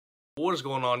What is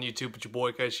going on YouTube? It's your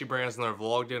boy Carti, bringing us another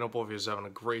vlog day. I hope you guys are having a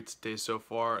great day so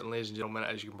far. And ladies and gentlemen,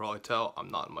 as you can probably tell, I'm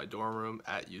not in my dorm room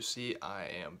at UC. I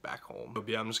am back home. But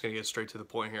yeah, I'm just gonna get straight to the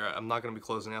point here. I'm not gonna be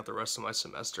closing out the rest of my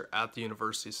semester at the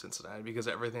University of Cincinnati because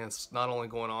everything that's not only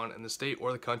going on in the state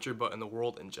or the country, but in the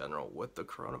world in general with the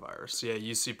coronavirus. So yeah,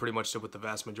 UC pretty much did what the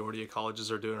vast majority of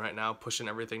colleges are doing right now, pushing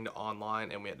everything to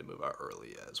online, and we had to move out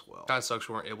early as well. Kind of sucks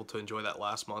we weren't able to enjoy that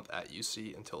last month at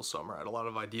UC until summer. I had a lot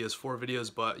of ideas for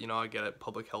videos, but you know, I get it.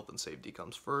 Public health and safety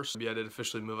comes first. Yeah, I did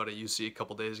officially move out of UC a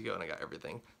couple days ago, and I got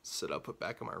everything set up, put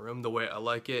back in my room the way I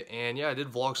like it. And yeah, I did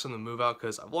vlog some of the move out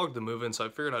because I vlogged the move in, so I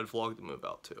figured I'd vlog the move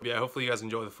out too. Yeah, hopefully you guys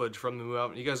enjoy the footage from the move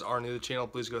out. If you guys are new to the channel,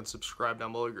 please go and subscribe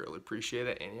down below. I really appreciate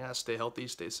it. And yeah, stay healthy,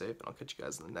 stay safe, and I'll catch you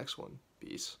guys in the next one.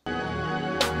 Peace.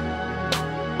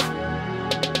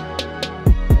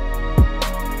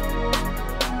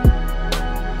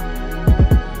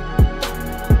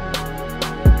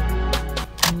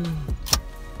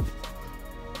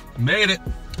 Made it.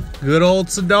 Good old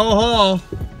Sedell Hall.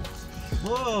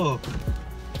 Whoa.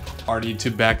 Already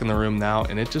YouTube back in the room now,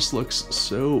 and it just looks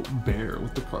so bare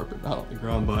with the carpet not on the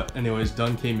ground. But anyways,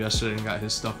 Dunn came yesterday and got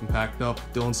his stuff and packed up.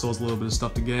 Dylan still has a little bit of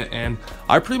stuff to get, and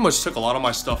I pretty much took a lot of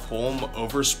my stuff home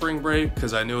over spring break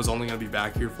because I knew I was only gonna be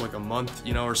back here for like a month,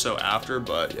 you know, or so after.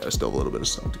 But yeah, I still have a little bit of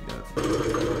stuff to get.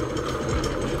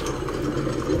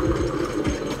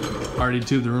 Alrighty,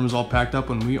 YouTube, the room is all packed up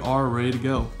and we are ready to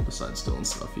go. Besides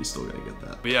Dylan's stuff, he's still gonna get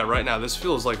that. But yeah, right now this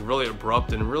feels like really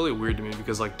abrupt and really weird to me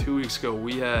because like 2 weeks ago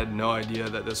we had no idea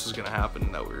that this was gonna happen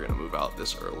and that we were gonna move out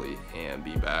this early and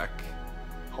be back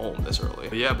home this early.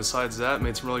 But yeah, besides that,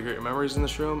 made some really great memories in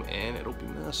this room and it'll be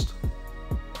missed.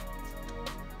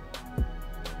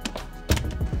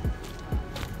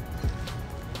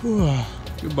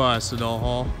 Goodbye, Sedell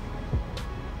Hall.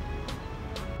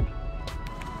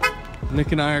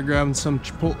 Nick and I are grabbing some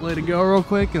Chipotle to go real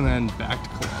quick and then back to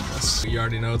Columbus. You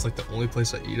already know it's like the only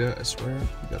place I eat at, I swear.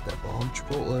 We got that bomb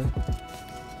Chipotle.